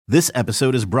This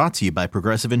episode is brought to you by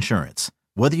Progressive Insurance.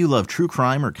 Whether you love true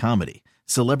crime or comedy,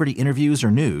 celebrity interviews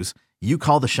or news, you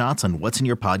call the shots on what's in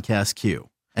your podcast queue.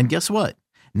 And guess what?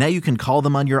 Now you can call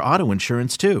them on your auto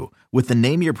insurance too with the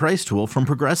Name Your Price tool from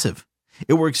Progressive.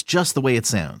 It works just the way it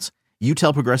sounds. You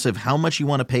tell Progressive how much you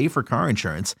want to pay for car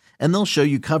insurance, and they'll show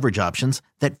you coverage options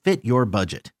that fit your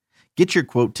budget. Get your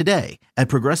quote today at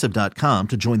Progressive.com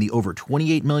to join the over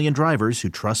 28 million drivers who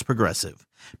trust Progressive.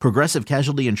 Progressive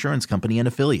Casualty Insurance Company and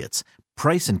Affiliates.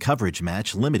 Price and coverage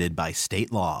match limited by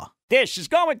state law. Dish is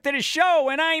going to the show,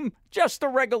 and I'm just a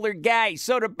regular guy.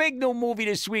 So the big new movie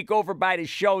this week over by the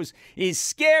shows is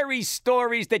Scary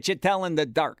Stories That You Tell in the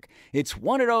Dark. It's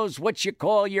one of those what you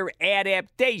call your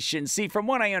adaptations. See, from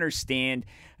what I understand,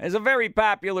 it's a very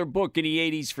popular book in the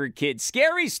 80s for kids.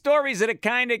 Scary stories that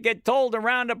kind of get told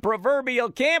around a proverbial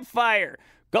campfire.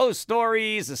 Ghost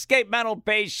stories, escape mental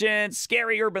patients,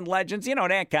 scary urban legends,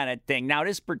 that kind of thing. Now,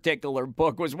 this particular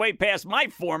book was way past my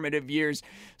formative years,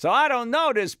 so I don't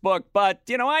know this book, but,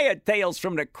 I had Tales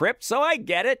from the Crypt, so I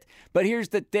get it. But here's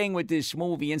the thing with this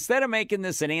movie. Instead of making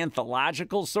this an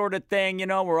anthological sort of thing,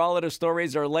 where all of the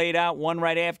stories are laid out one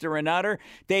right after another,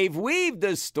 they've weaved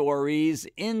the stories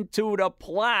into the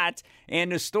plot,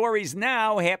 and the stories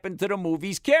now happen to the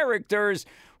movie's characters,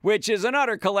 which is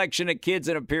another collection of kids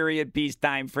in a period piece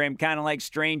time frame, kind of like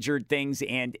Stranger Things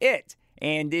and It.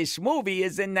 And this movie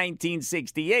is in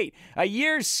 1968, a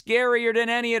year scarier than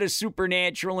any of the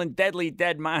supernatural and deadly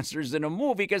dead monsters in a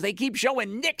movie because they keep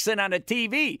showing Nixon on the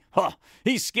TV. Huh,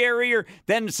 he's scarier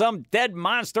than some dead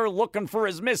monster looking for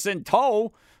his missing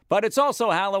toe. But it's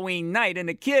also Halloween night, and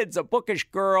the kids, a bookish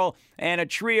girl, and a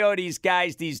trio of these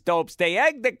guys, these dopes, they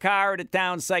egg the car of the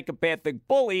town's psychopathic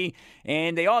bully,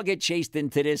 and they all get chased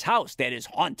into this house that is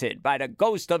haunted by the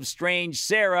ghost of strange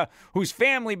Sarah, whose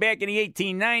family back in the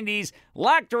 1890s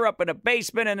locked her up in a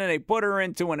basement, and then they put her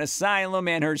into an asylum,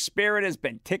 and her spirit has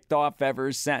been ticked off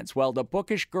ever since. Well, the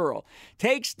bookish girl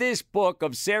takes this book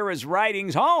of Sarah's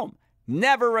writings home.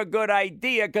 Never a good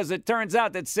idea because it turns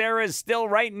out that Sarah is still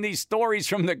writing these stories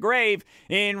from the grave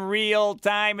in real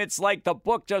time. It's like the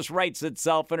book just writes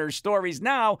itself, and her stories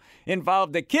now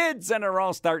involve the kids, and they're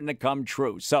all starting to come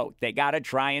true. So they got to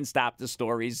try and stop the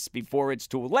stories before it's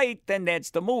too late, and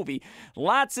that's the movie.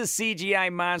 Lots of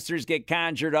CGI monsters get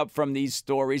conjured up from these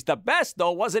stories. The best,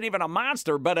 though, wasn't even a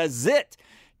monster, but a zit.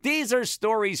 These are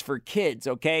stories for kids,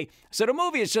 okay? So the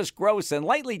movie is just gross and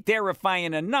lightly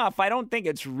terrifying enough. I don't think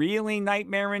it's really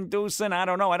nightmare-inducing. I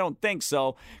don't know. I don't think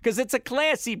so. Because it's a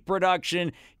classy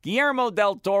production. Guillermo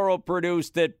del Toro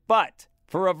produced it. But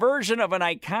for a version of an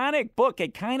iconic book,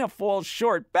 it kind of falls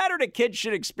short. Better the kids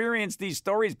should experience these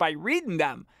stories by reading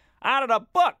them out of the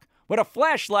book with a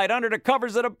flashlight under the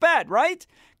covers of the bed, right?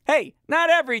 Hey,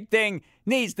 not everything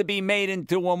needs to be made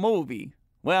into a movie.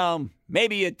 Well,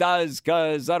 maybe it does,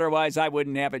 because otherwise I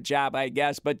wouldn't have a job, I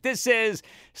guess. But this is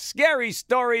Scary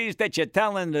Stories That You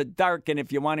Tell in the Dark. And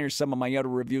if you want to hear some of my other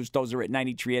reviews, those are at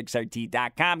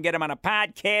 93xrt.com. Get them on a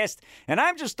podcast. And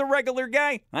I'm just a regular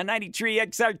guy on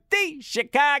 93XRT,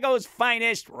 Chicago's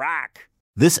finest rock.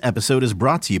 This episode is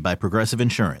brought to you by Progressive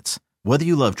Insurance. Whether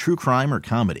you love true crime or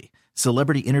comedy,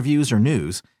 celebrity interviews or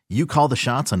news, you call the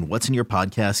shots on what's in your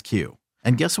podcast queue.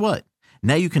 And guess what?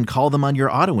 Now you can call them on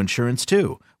your auto insurance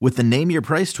too with the Name Your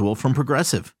Price tool from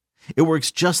Progressive. It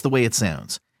works just the way it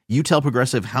sounds. You tell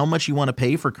Progressive how much you want to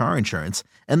pay for car insurance,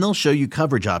 and they'll show you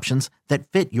coverage options that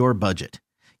fit your budget.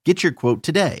 Get your quote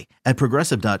today at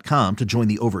Progressive.com to join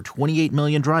the over 28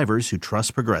 million drivers who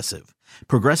trust Progressive.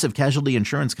 Progressive Casualty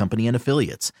Insurance Company and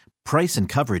Affiliates. Price and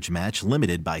coverage match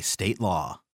limited by state law.